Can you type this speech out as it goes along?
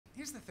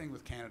here's the thing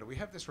with Canada. We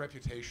have this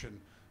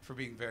reputation for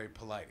being very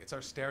polite. It's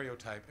our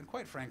stereotype, and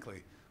quite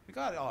frankly, we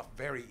got it off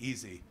very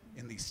easy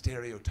in the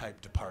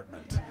stereotype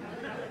department.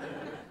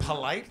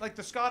 Polite? Like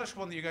the Scottish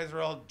one, you guys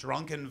are all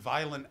drunken,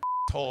 violent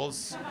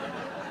assholes.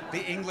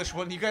 The English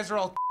one, you guys are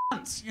all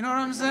cunts. You know what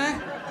I'm saying?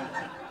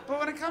 But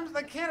when it comes to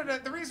like Canada,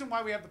 the reason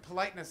why we have the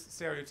politeness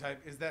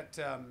stereotype is that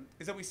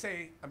we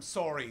say I'm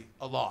sorry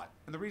a lot.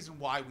 And the reason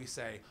why we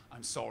say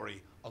I'm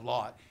sorry a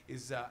lot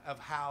is of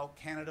how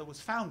Canada was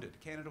founded.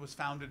 Canada was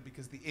founded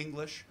because the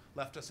English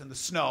left us in the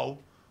snow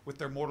with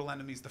their mortal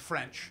enemies, the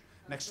French,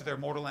 next to their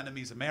mortal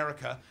enemies,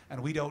 America, and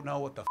we don't know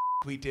what the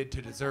we did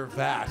to deserve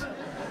that.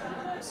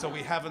 So we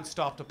haven't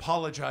stopped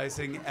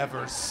apologizing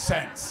ever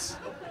since.